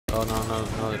Oh no, no,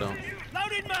 no, they don't.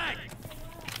 Loading mag!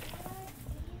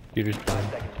 You just 5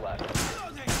 seconds left.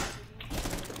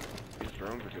 These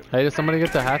drones are good. Hey, did somebody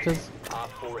get the hatches?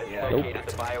 Op 4 has Yeah. located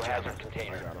the biohazard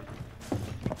container. I got him.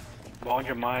 Bom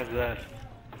demais, velho.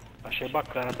 Achei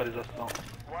bacana a atualização.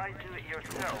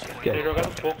 Okay. Tenho jogado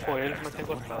pouco com eles, mas tenho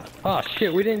gostado. Oh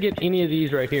shit, we didn't get any of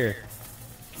these right here.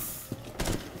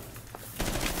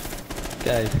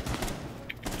 Guys.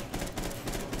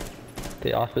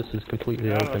 The office is completely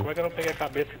Cara, open. como é que eu não peguei a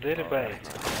cabeça dele, velho?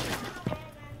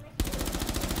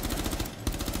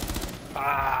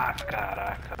 Ah,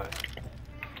 caraca, velho.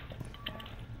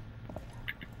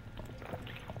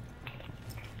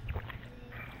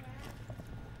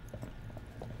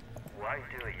 Why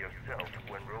do it yourself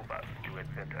when robots do it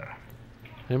better?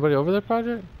 Anybody over there,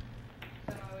 Project?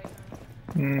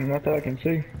 Not that I can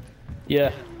see.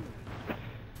 Yeah.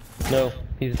 No,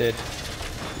 he's dead.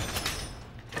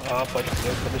 Ah, pode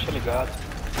ser, só deixa ligado.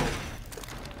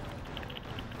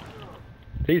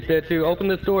 He's dead too. Open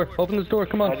this door. Open this door.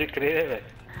 Come on. Pode crer, velho.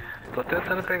 Tô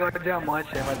tentando pegar o diamante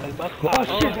aí, mas tá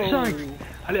embaçado. Oh shit, sorry.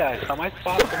 Aliás, tá mais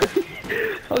fácil, né?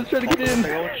 I was trying to get in.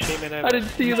 Pegar o time, né, I didn't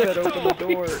see you there. Open the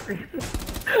door.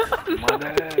 Mano,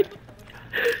 é...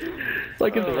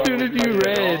 Like as soon as you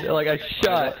ran, like I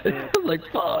shot. I was like,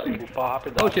 fuck. Upar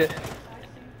rapidão. Oh shit.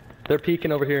 They're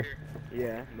peeking over here.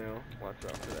 Yeah, no. Watch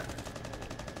out for that.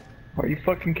 Are you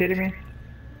fucking kidding me?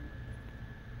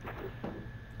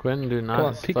 Quentin, do on,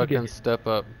 not peek fucking again. step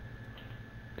up.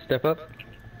 Step up.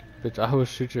 Bitch, I will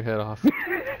shoot your head off.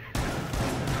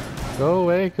 Go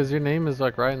away, cause your name is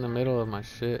like right in the middle of my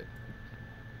shit.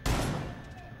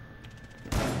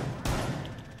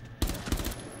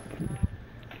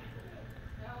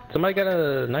 Somebody got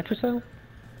a nitro cell?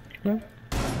 No?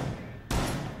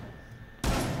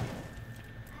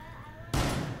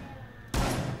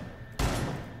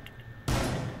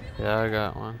 Yeah, I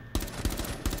got one.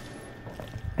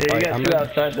 Yeah, you Alright, got I'm two gonna-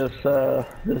 outside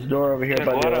this door over here by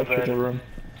the Agora, electrical velho. room.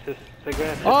 Você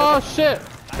ganha Oh shit!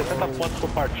 60 pontos por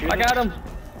partida. I got him.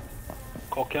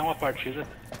 Qualquer uma partida.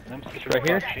 Lembra se você Right tiver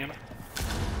here? platina.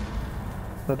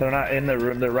 But they're not in the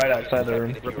room, they're right outside the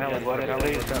room. E agora é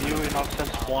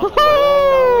 3.900 pontos.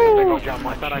 Vai pegar o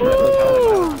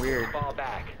diamante. Weird. Fall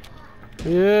back.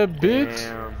 Yeah, bitch!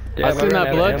 Damn. Yeah, I but seen I ran that out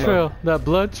of blood ammo. trail. That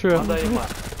blood trail. Manda aí, mano.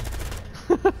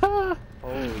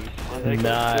 Holy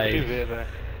Manda aí que eu preciso te Nice. ver, velho.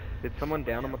 Did someone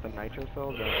down him with the nitro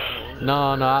cells?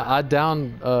 No, no, I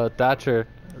downed Thatcher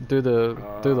through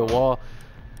the wall.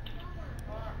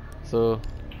 So,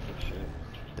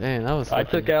 dang, that was. I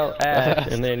fucking took out Ash,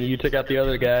 fast. and then you took out the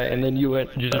other guy, and then you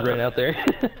just ran out there.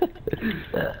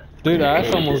 Dude,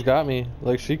 Ash almost got me.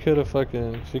 Like she could have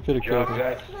killed Job, me.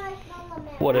 guys.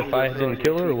 What if I didn't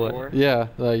kill her or what? Yeah,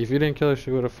 like if you didn't kill her,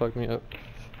 she would have fucked me up.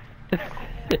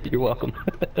 You're welcome.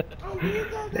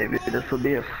 Maybe this will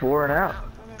be a 4 and out.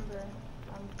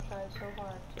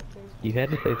 You had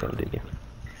to say something, didn't you?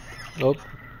 Nope.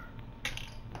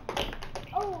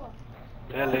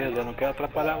 Beleza, não quero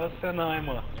atrapalhar você não, hein,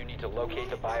 mano. You need to locate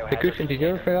the Hey biohazard Christian, did you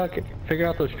ever figure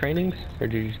out those trainings, or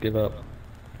did you just give up?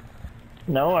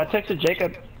 No, I texted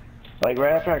Jacob like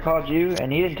right after I called you,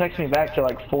 and he didn't text me back till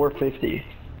like 4:50.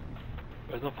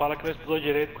 Mas não fala que não estudou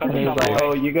direito por And causa he do was like,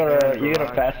 tamanho. "Oh, you got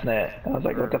a fastnet." I was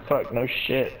like, "What the fuck? No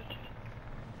shit."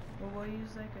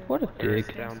 What a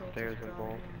dick. Downstairs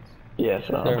involved. Yeah,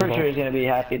 so I'm pretty sure he's gonna be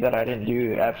happy that I didn't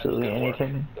do absolutely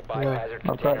anything. The biohazard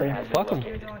I'll container probably has been Fuck 'em.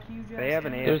 located. They have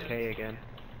an AFK again.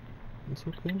 It's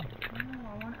okay.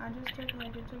 I just took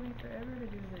like it took me forever to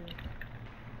do this.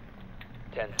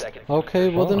 10 seconds. Okay,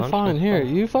 well then I'm fine. so Here, sorry.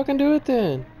 you fucking do it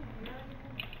then.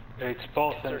 It's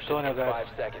Paul San Antonio, guys. 5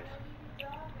 seconds.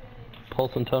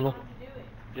 Pulse and tunnel.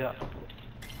 Yeah.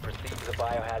 Proceed to the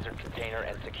biohazard container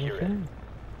and secure it.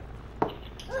 Okay.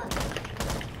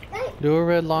 Do a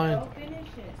red line.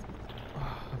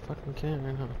 I fucking can't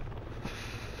right now.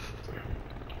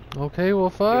 Okay, well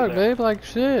fuck, babe, like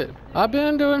shit. I've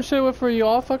been doing shit with for you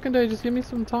all fucking day. Just give me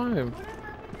some time.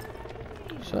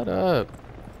 Shut up.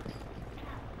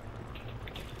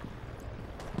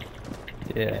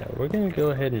 Yeah, we're gonna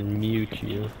go ahead and mute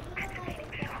you.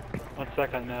 1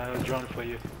 second, drone for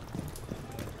you.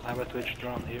 I have a Twitch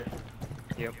drone here.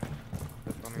 Yep.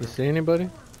 You see anybody?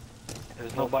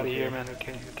 There's nobody here, man, who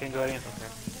can go in.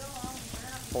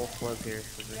 Pulse was here.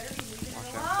 So just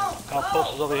watch out. Oh,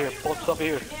 Pulse is over here. Pulse is over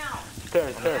here.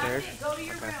 Stairs, stairs.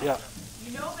 Yeah.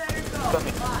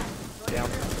 Coming. Down.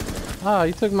 Ah,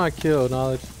 you took my kill,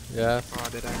 knowledge. Yeah. Oh,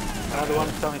 did I? Another one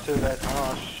is coming too, guys.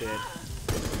 Oh, shit.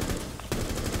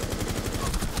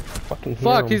 Fucking hear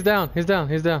Fuck, 'em. he's down. He's down.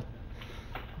 He's down.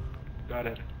 Got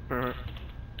it.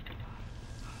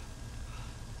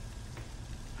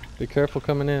 Be careful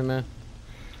coming in, man.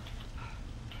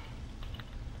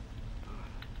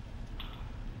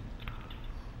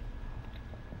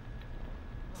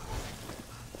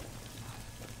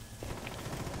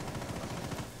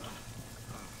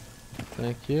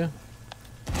 Thank you.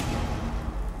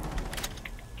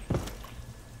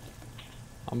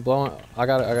 I'm blowing. I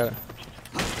got it. I got it.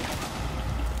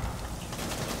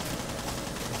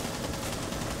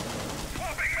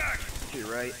 To your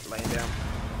right, laying down.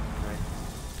 Right.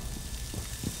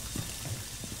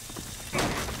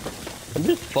 I'm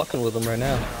just fucking with them right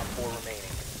now. 4 remaining.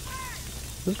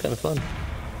 This is kind of fun.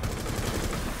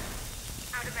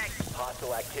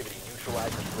 Hostile activity.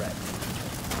 Neutralize the threat.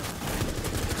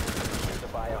 The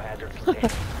biohazard container.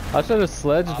 I should have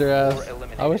sledged her ass.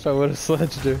 I wish I would have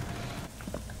sledged her.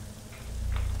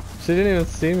 She didn't even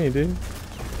see me, dude.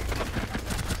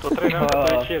 You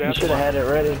should have had it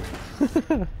ready.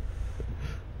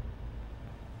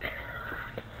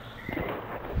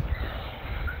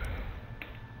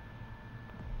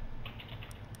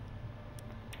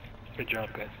 Good job,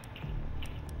 guys.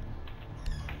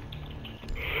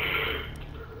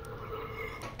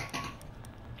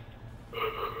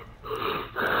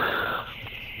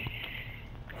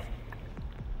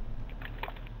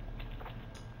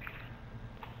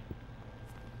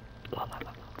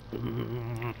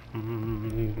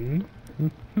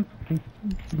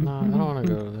 No, I don't want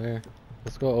to go there.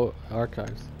 Let's go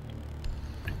archives.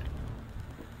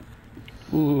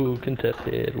 Ooh,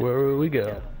 contested. Where will we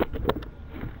go?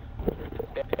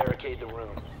 Barricade the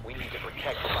room. We need to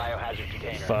protect the biohazard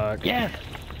container. Fuck. Yes!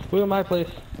 We're at my place.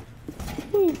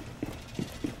 Woo!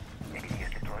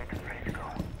 ADS deployed and ready to go.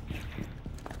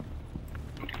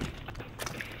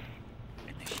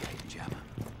 Initiate jammer.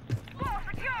 Wall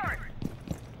secured!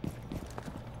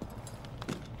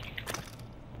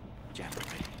 Jammer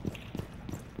ready.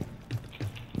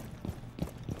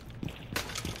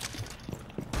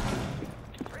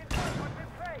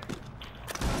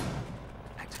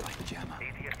 Activate jammer.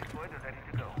 ADS deployed and ready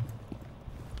to go.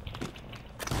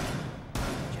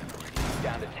 Jammer ready.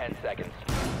 Down to 10 seconds.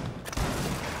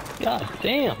 God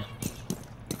damn!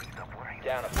 Stop worrying.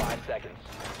 Down to 5 seconds.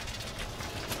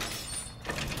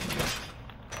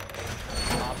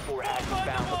 Op 4 has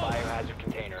found the biohazard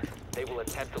container. They will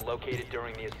attempt to locate it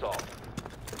during the assault.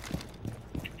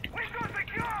 Window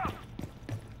secure!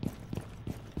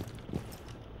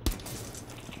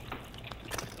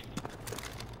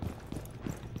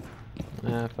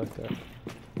 Nah, fuck that.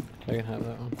 I can have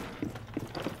that one.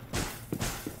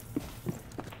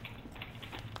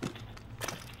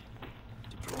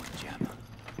 Deploying jammer.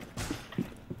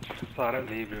 सारा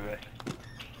leave है.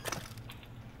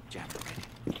 Jammer ready.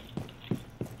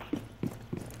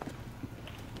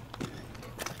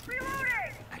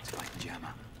 Activate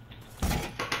jammer.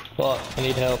 Fuck, I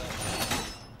need help.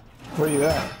 Where you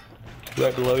at?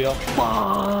 Right below y'all.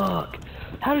 Fuck!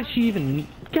 How did she even...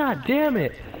 God damn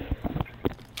it!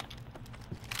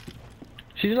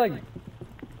 She's like...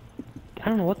 I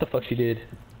don't know what the fuck she did.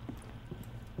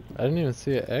 I didn't even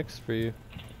see an X for you.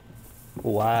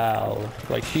 Wow.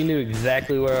 Like, she knew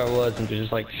exactly where I was and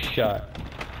just, like, shot.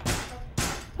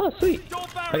 Oh, sweet.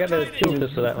 I got the kill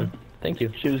assist for that one. Thank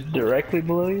you. She was directly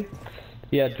below you?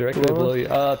 Yeah, directly below you.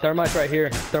 Thermite's right here.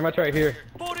 Thermite's right here.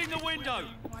 When I'm done,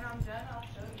 I'll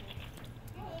show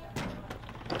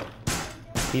you.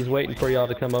 He's waiting for y'all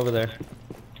to come over there.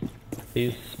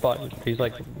 He's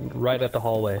like right at the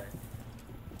hallway.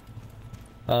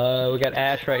 We got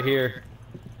Ash right here.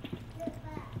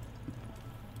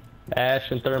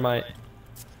 Ash and Thermite.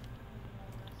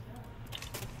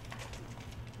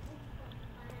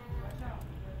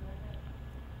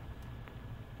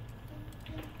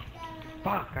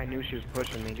 Fuck, I knew she was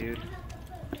pushing me, dude.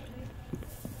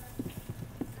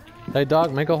 Hey,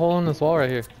 dog, make a hole in this wall right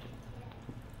here.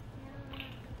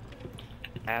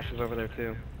 Ash is over there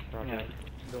too. Okay.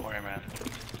 Don't worry, man.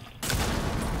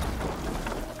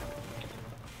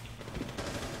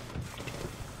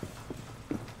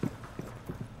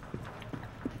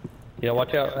 Yeah,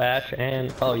 watch out, Ash,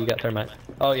 and... Oh, you got Thermite.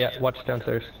 Oh, yeah, watch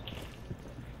downstairs.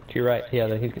 To your right. Yeah,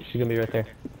 she's gonna be right there.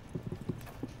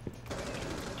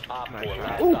 Op 4 Nice.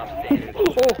 last stop standing. Oh,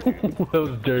 that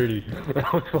was dirty.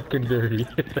 That was fucking dirty.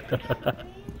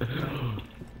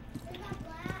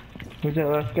 Who's that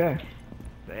last guy?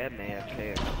 They had an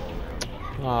AFK a couple of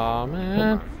rounds. Aw,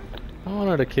 man. I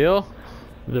wanted to kill.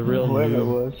 The real Whoever it noob.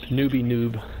 was. Newbie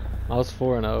noob. I was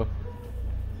 4-0.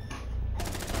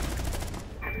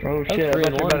 Oh That was shit, I 3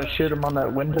 thought and you were 1. about to shoot him on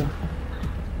that window.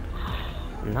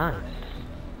 Nice.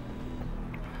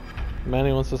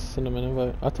 Manny wants us to send him an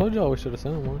invite. I told y'all we should have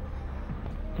sent him one.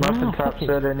 Nothing top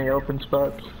said any open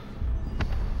spots.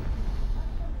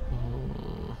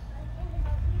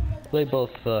 They both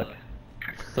suck.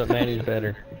 But Manny's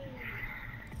better.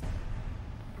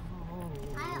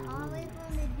 I always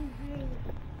want to do green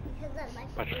because I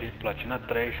like Platina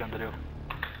 3, Andrew.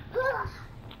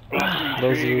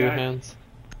 Those are your hands.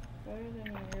 Better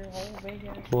than your whole big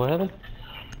ass. What happened?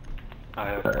 I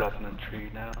have Platinum 3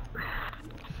 now.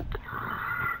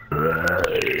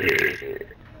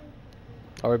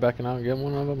 Are we backing out and getting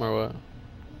one of them or what?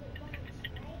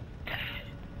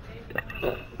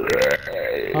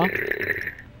 Huh?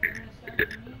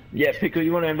 Yeah, Pickle,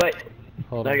 you want to invite?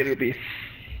 Hold I on. gotta go pee.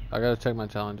 I gotta check my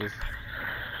challenges.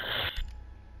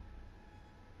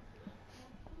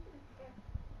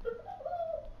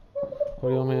 What do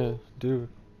you want me to do?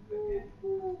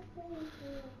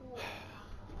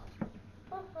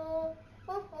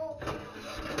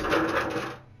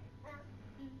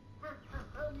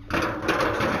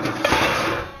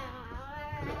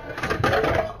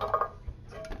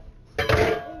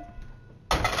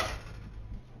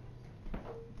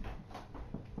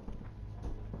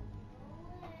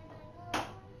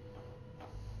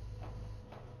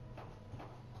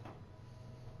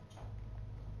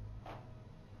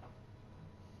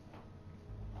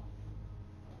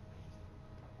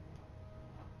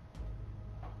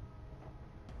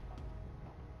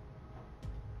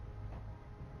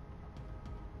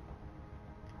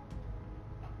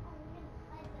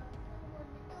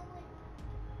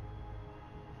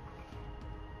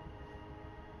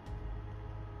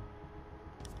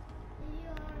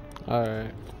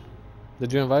 Alright.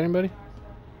 Did you invite anybody?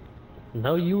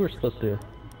 No, you were supposed to.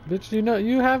 Bitch, you know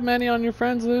you have Manny on your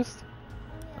friends list.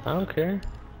 I don't care.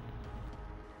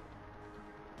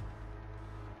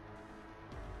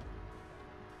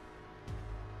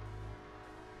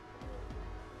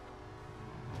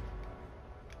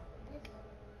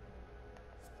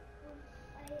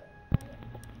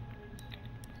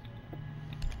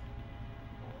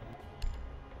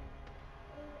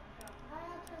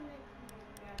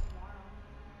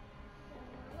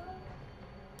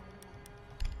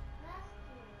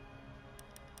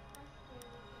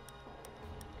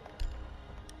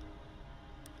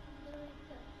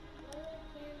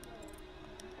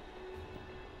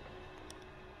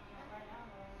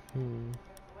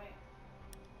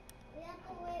 We have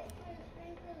to wait for the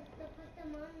sprinklers to put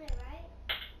them on there, right?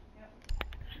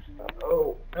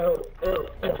 Oh. Yep,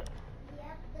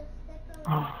 the stick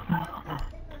on.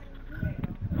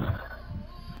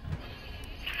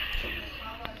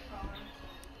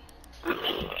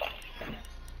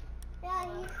 Yeah,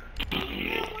 he wants me.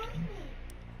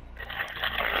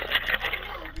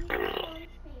 Yeah, he still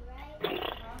wants me, right?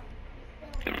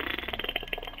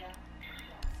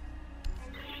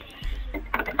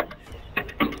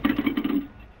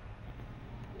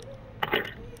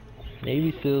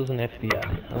 Navy SEALs and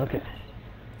FBI. Okay.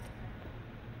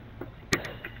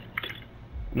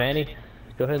 Manny,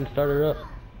 go ahead and start her up.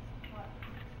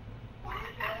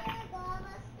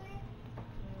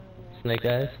 Snake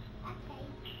Eyes.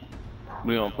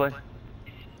 We gonna play?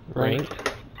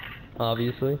 Ranked.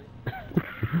 Obviously.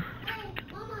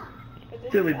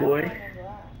 Silly boy.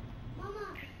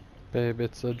 Babe,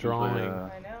 it's a drawing. I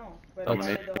know, but I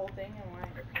That's- did the whole thing and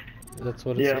why? That's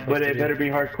what it's Yeah, supposed but to it be. better be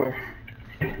hardcore.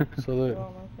 So look,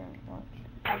 Well,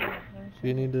 my friend, watch.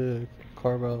 you need to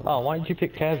carve out. Oh, why did you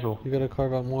pick casual? You gotta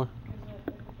carve out more,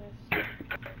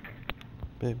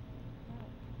 babe.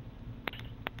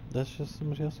 That's just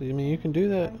somebody else. I mean, you can do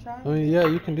that. I mean, yeah,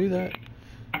 you can do that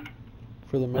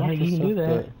for the mouth you and can stuff. do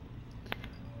that. But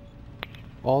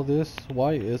all this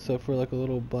white, except for like a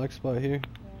little black spot here,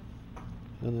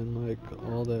 and then like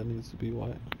all that needs to be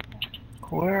white.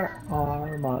 Where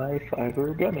are my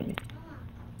fiber gummies?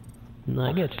 No,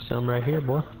 I got you some right here,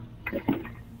 boy.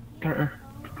 I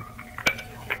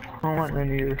don't want none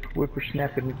of your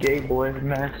whippersnapping gay boy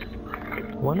mess.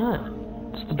 Why not?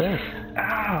 It's the best.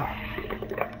 Ow!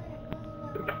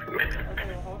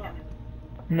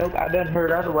 Nope, I done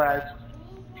heard otherwise.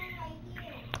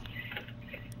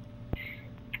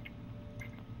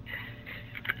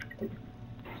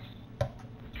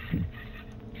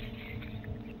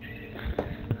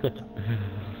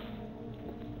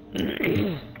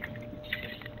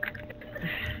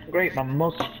 Great, my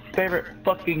most favorite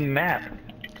fucking map.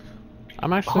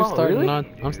 I'm actually Oh, starting really? not.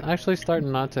 I'm actually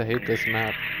starting not to hate this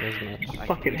map as much. I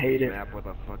fucking hate it. Map with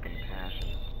a fucking passion.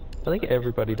 I think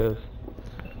everybody does.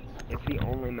 It's the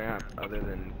only map other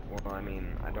than, well, I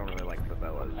mean, I don't really like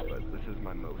favelas, but this is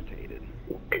my most hated.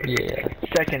 Yeah.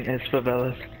 Second is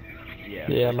favelas.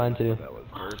 Yeah, mine too.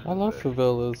 Favelas. First I is love this.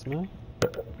 favelas, man.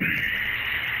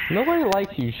 Nobody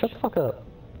likes you. Shut the fuck up.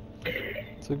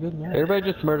 It's a good map.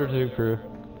 Everybody just murdered ZOOCREW.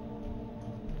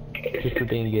 Just for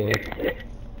being gay.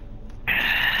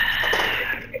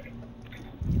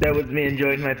 That was me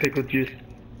enjoying my pickle juice.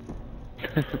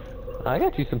 I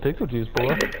got you some pickle juice,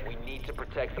 boy. We need to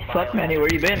protect the Fuck, Manny, where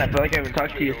you been? I feel like I haven't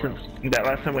talked to you since that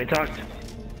last time we talked.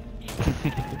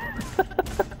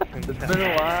 It's been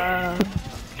a while.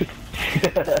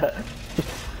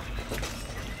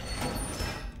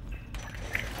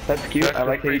 That's cute. I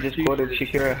like how you just quoted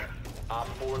Shakira. Op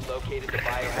 4 located the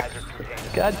biohazard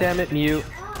container. God damn it, Mute.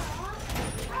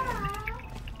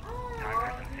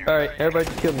 Alright, everybody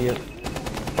just kill Mute.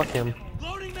 Fuck him.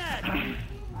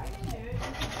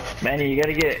 Manny, you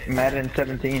gotta get Madden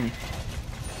 17.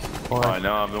 Oh, I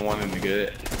know, I've been wanting to get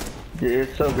it. Dude,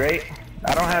 it's so great.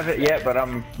 I don't have it yet, but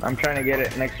I'm trying to get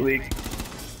it next week.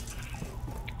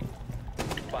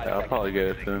 Yeah, I'll probably get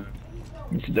it soon.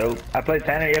 It's dope. I played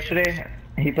Tanner yesterday.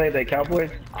 He played the Cowboys,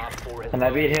 and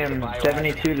I beat him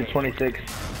 72 to 26.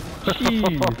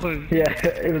 Jeez. Yeah,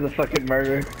 it was a fucking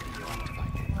murder.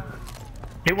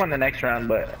 He won the next round,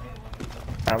 but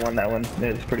I won that one.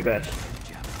 It was pretty bad.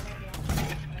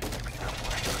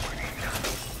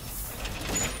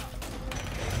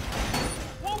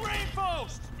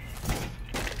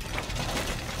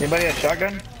 Anybody have a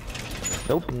shotgun?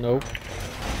 Nope. Nope.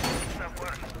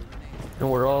 And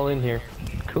we're all in here.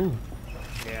 Cool.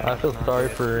 Yeah, I feel sorry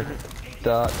for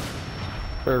Dot.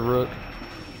 Or Rook.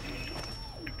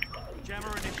 Shit,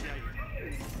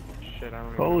 I don't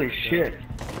even Holy know. shit.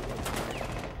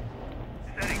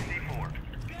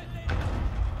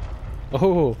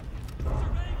 Oh.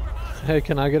 Hey,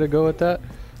 can I get a go at that?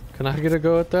 Can I get a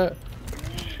go at that?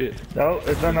 Shit. No,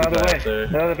 it's on the other way. There.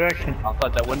 The other direction.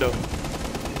 Outside that window. Get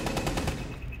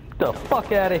the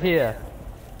fuck out of here.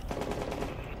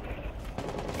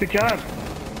 Good job.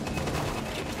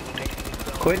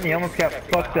 Quentin, you almost got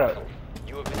fucked up.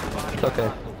 It's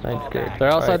okay. I ain't scared.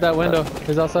 They're outside that Alright, window.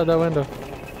 He's outside that window.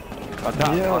 On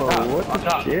top, Yo, on top, what on the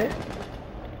top. shit?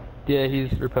 Yeah,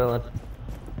 he's repelling.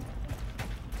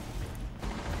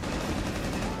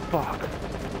 Fuck.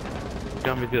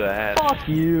 Got me through the head. Fuck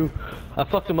you. I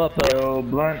fucked him up though. Yo,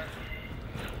 Blunt.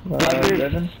 Blackbeard.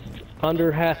 Devin?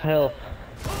 Under half health.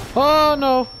 Oh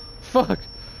no! Fuck!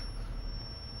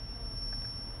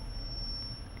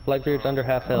 Blackbeard's under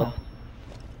half health.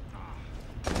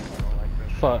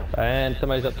 Fuck. And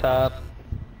somebody's up top.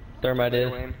 Thermite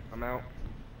is. Wayne, I'm out.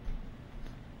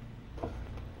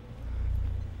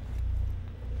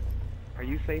 Are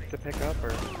you safe to pick up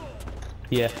or?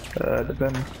 Yeah,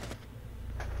 Depends.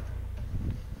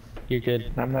 you're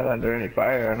good. I'm not under any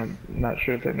fire, and I'm not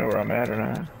sure if they know where I'm at or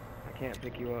not. I can't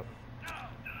pick you up.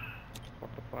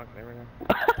 What the fuck? There we go.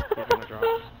 You're gonna drop.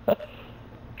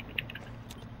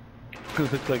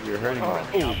 Looks like you're hurting me.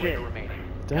 Operator remaining.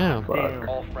 Damn. Fuck.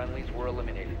 All friendlies were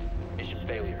eliminated. Mission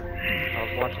failure. I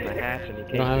was watching the hatch and you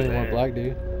came You don't have any more there. black, do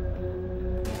you?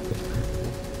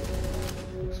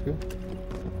 Looks good.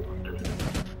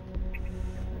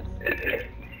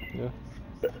 Yeah.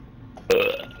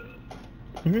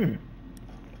 Hmm.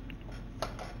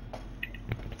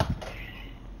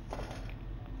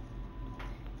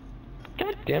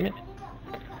 God damn it.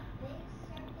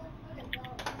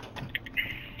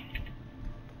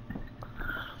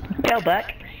 Go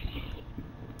back.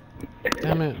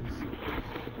 Damn it.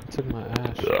 Took my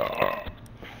ash.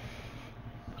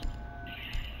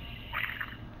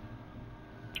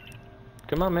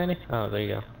 Come on, Manny. Oh, there you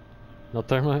go. No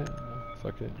thermite?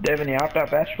 Fuck it. Devin, you hopped out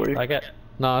fast for you. I got.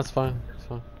 No, it's fine. It's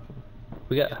fine.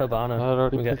 We got Havana. I'd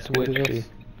already We got picked somebody Switch else.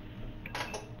 too.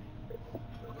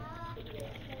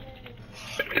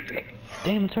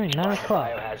 Damn, it's already 9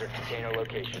 o'clock. Biohazard container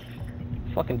location.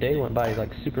 Fucking day went by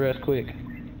like super ass quick.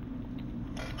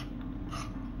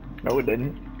 No, it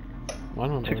didn't. I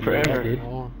don't Took know. forever. Dude.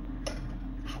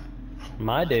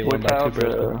 My day went by Without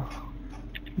super ass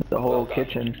quick. the whole Well done.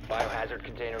 kitchen. Biohazard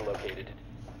container located.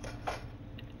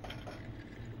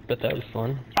 But that was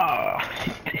fun. Ah,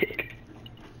 dick.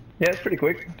 Yeah, it's pretty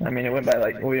quick. I mean, it went by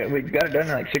like, we got it done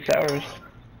in like 6 hours.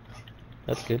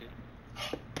 That's good.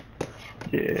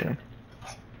 Yeah.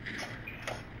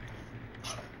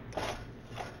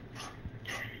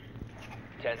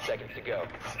 Ten seconds to go.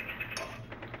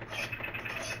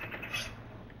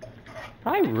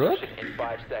 Hi, Rook. In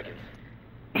 5 seconds.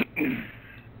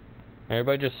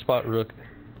 Everybody just spot Rook.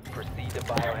 Proceed to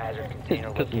biohazard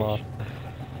container Piss him off. location.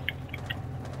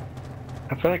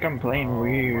 I feel like I'm playing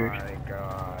weird. My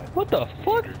god. What the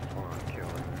fuck?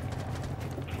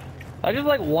 I just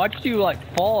like watched you like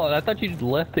fall and I thought you just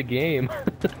left the game.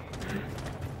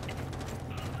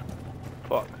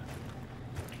 Fuck.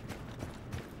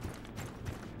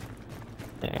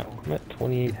 Damn, I'm at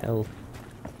 28 health.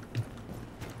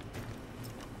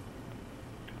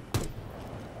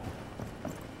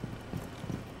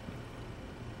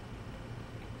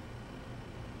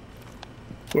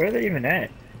 Where are they even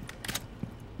at?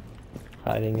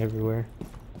 Hiding everywhere.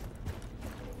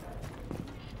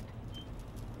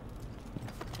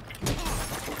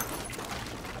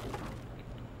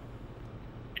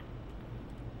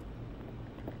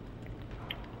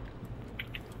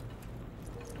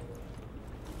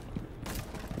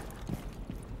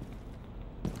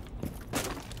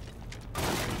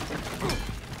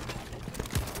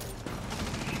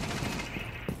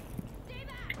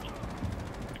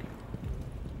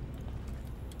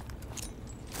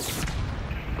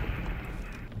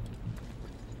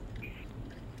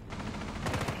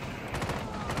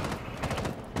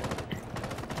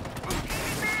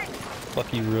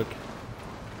 Fuck you, Rook.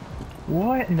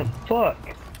 What in the fuck?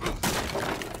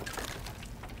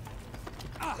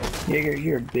 Jaeger,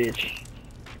 you're a bitch.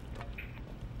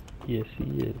 Yes, he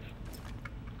is.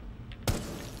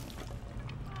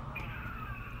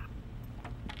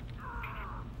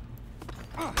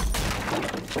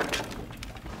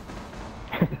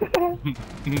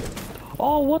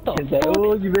 Oh, what the fuck?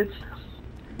 Oh, you bitch.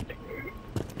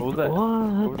 What was that?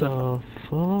 What the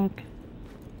fuck?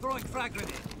 Throwing frag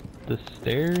grenade. The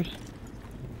stairs?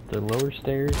 The lower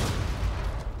stairs?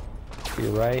 To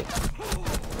your right?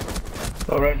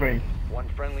 Oh, right brain. One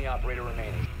friendly operator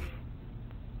remaining.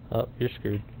 Oh, you're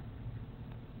screwed.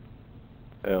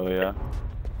 Hell yeah.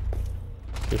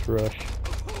 Just rush.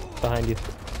 Behind you.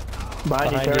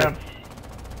 Behind you, Behind turn you. around.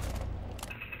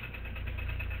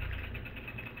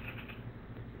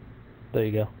 There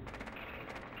you go.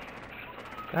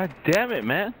 God damn it,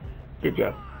 man. Good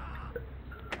job.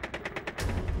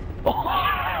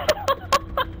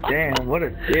 Damn, what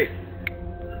a dick.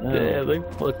 Damn, they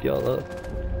fucked y'all up.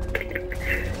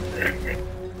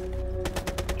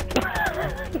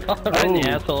 Right in the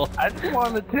asshole. I just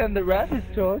want to tend the rabbit's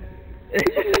choice.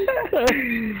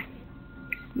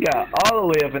 Got all the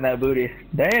way up in that booty.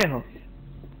 Damn.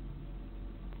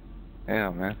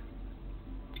 Damn, man.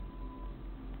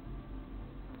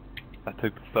 I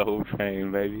took the soul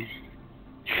train, baby.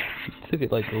 Took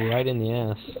it like right in the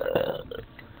ass.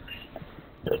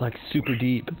 Like super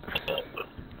deep.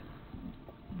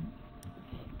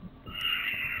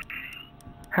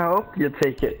 How you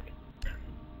take it?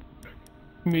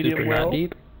 Medium well. Not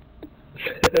deep.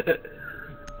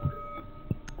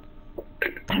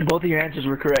 Both of your answers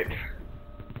were correct.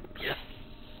 Yes.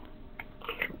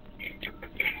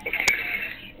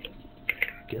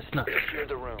 Guess not. Secure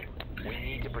the room. We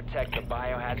need to protect the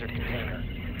biohazard container.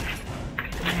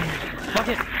 Fuck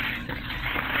it.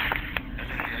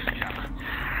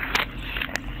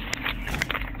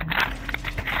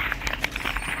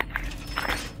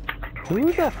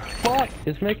 Who the fuck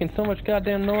is making so much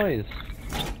goddamn noise?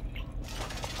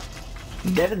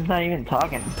 Devin's not even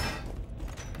talking.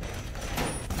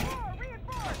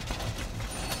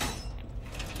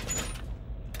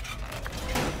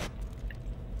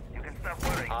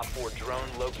 Op 4 drone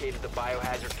located the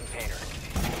biohazard container.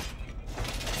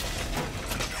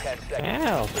 10 seconds.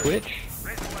 Ow, Twitch.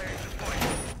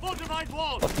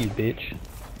 Fuck you, bitch.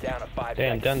 Down to 5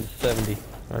 Damn, seconds. down to 70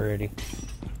 already.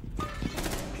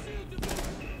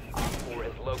 Op 4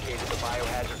 has located the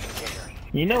biohazard container.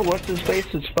 You know what's his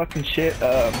face is fucking shit.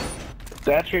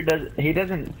 Thatcher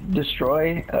doesn't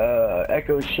destroy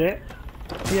Echo's shit.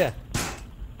 Yeah.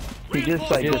 He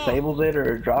just like disables it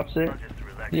or drops it.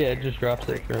 Yeah, it just drops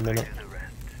it for a minute.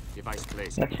 Device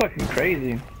placed. That's fucking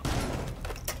crazy.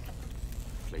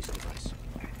 Place device.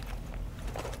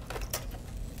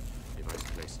 Device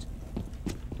placed.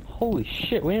 Holy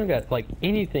shit, we ain't got like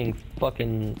anything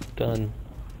fucking done.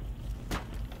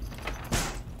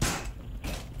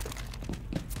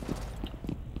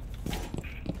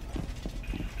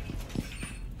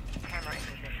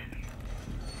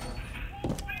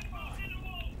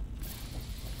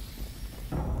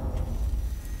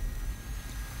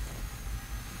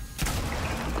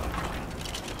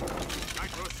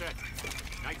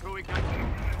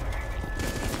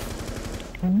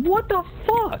 What the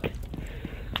fuck?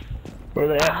 Where are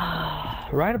they at?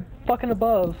 Right fucking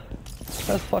above.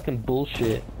 That's fucking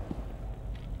bullshit.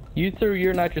 You threw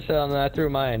your nitro cell and I threw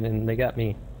mine and they got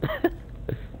me.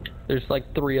 There's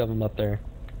like 3 of them up there.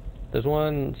 There's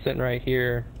one sitting right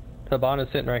here. Habana's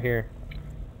sitting right here.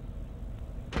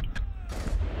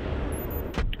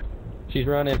 She's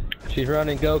running. She's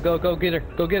running. Go, go, go get her.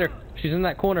 Go get her. She's in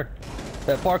that corner.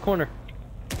 That far corner.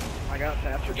 I got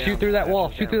Thatcher down. Shoot through that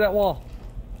wall. Shoot through that wall.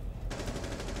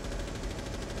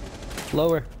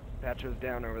 Lower. Thatcher's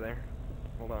down over there.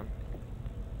 Hold on.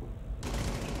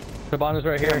 Habana's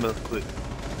right here.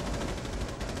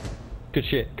 Good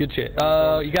shit. Good shit.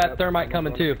 You got thermite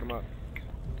coming too.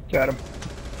 Got him.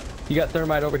 You got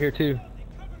thermite over here too.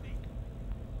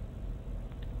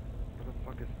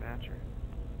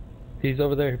 He's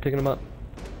over there picking him up.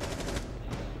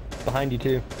 Behind you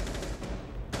too.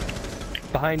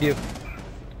 Behind you.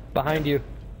 Behind you.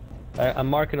 I'm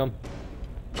marking him.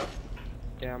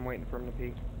 Yeah, I'm waiting for him to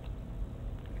peek.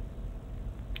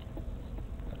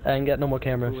 I ain't got no more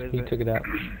cameras. Who is He it? took it out.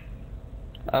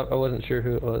 I wasn't sure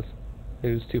who it was.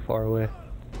 He was too far away.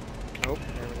 Nope,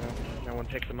 there we go. No one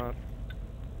picked him up.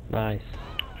 Nice.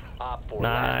 Op 4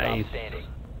 Nice. last stop standing.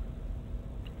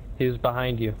 He was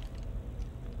behind you.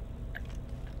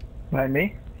 Behind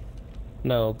me?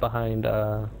 No, behind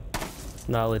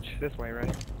knowledge. This way,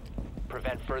 right?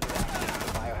 Prevent further access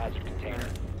to the biohazard container.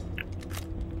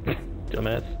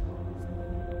 Dumbass.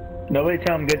 Nobody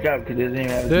tell him good job because he doesn't even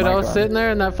have his Dude, I mic was on. sitting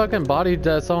there and that fucking body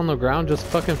that's on the ground just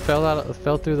fucking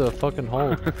fell through the fucking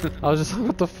hole. I was just like,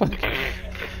 what the fuck?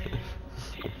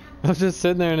 I was just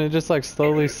sitting there and it just like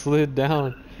slowly slid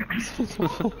down.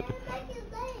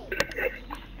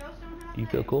 You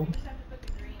feel cool?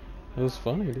 It was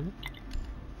funny, dude.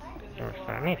 It was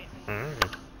funny.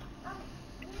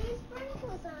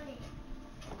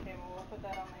 Okay, well, we'll put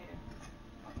that on later.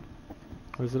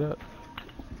 Where's it at?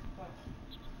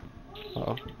 Uh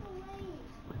oh.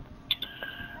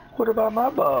 What about my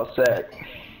ball sack?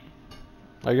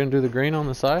 Are you gonna do the green on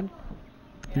the side?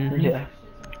 Yeah.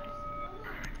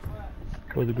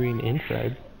 Or the green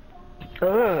inside.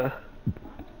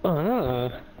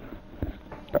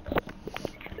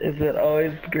 Is it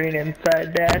always green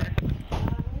inside, Dad?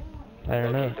 I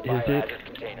don't know. Locate the Is it? biohazard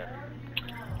container. I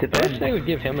wish Depends. they would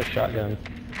give him a shotgun.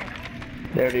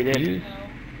 They already did. Use.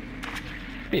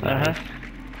 Be nice.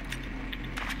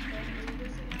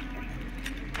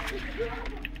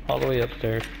 All the way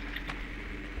upstairs.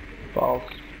 Balls.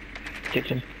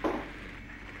 Kitchen.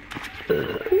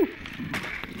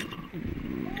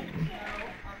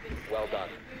 Well done.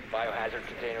 Biohazard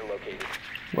container located.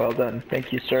 Well done.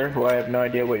 Thank you, sir, who I have no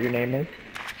idea what your name is.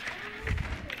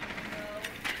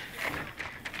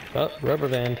 Oh, rubber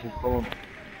band. 10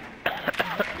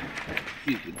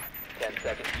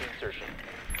 seconds to insertion.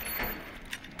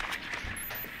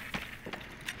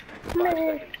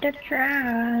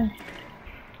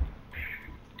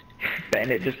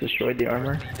 Bandit just destroyed the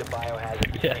armor. The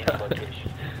biohazard container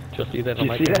location. Did you see that Did on you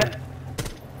my see camera?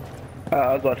 that?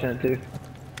 I was watching it too.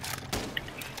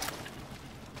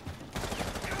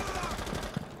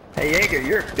 Hey Jaeger,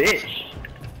 you're a bitch.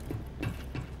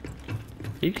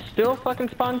 He's still fucking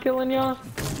spawn killing y'all?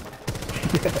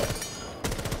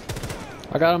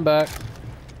 I got him back.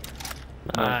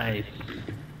 Nice.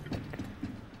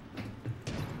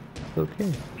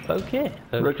 Okay. Okay.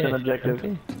 Rook's Okay. an objective.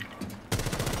 Okay.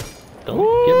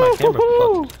 Don't get my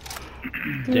camera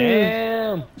fucked.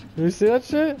 Damn. You see that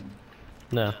shit?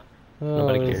 No. Oh,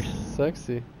 Nobody it's cares.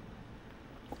 Sexy.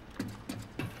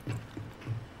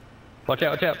 Watch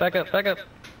out, watch out. Back up, back up.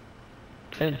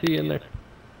 Can't see you in there.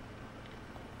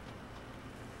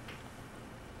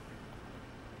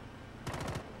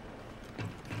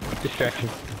 Distraction.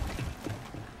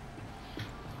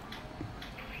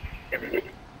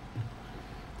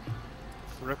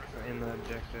 Rook's in the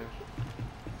objective.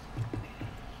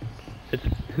 It's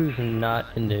who's not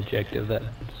in the objective that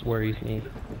worries me.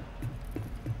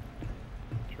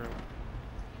 True.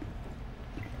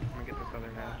 Let me get this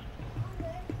other half.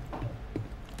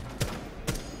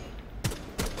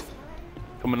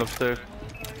 Coming upstairs.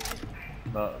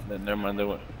 No, never mind. They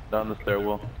went down the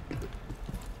stairwell.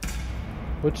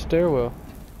 Which stairwell?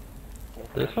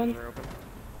 This one? They're open.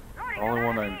 The only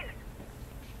one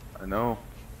I know.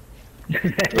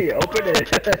 Hey, open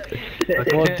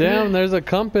it. Well, damn, there's a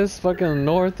compass fucking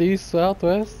north, east,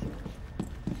 southwest.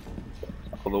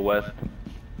 To the west.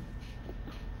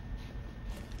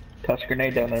 Toss a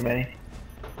grenade down there, Manny.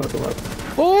 Hook him up.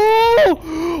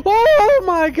 Oh! Oh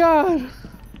my god!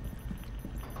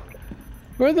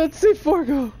 Where'd that C4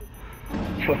 go?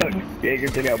 Fuck. Jaeger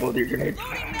took out both your grenades.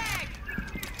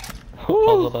 I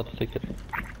was about to take it.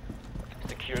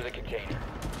 Secure the container.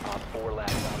 Op 4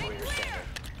 last operator standing.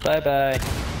 Bye bye.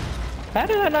 How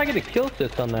did I not get a kill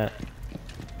assist on that?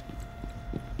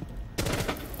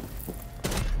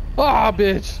 Ah,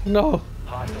 bitch! No.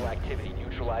 Hostile activity.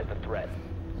 Neutralize the threat.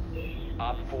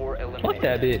 Op 4 eliminated. Fuck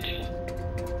that bitch.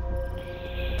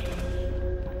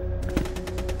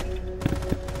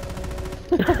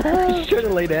 She's trying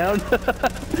to lay down.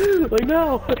 Like,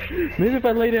 no. Maybe if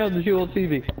I lay down, she won't see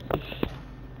me.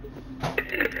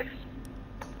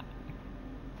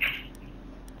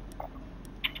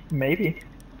 Maybe.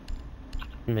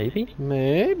 Maybe?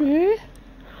 Maybe.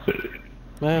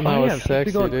 Man, that Oh, yeah, was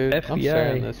sexy, going dude. I'm FBI.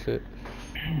 sharing this shit.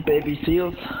 Baby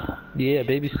seals. Yeah,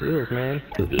 baby seals, man.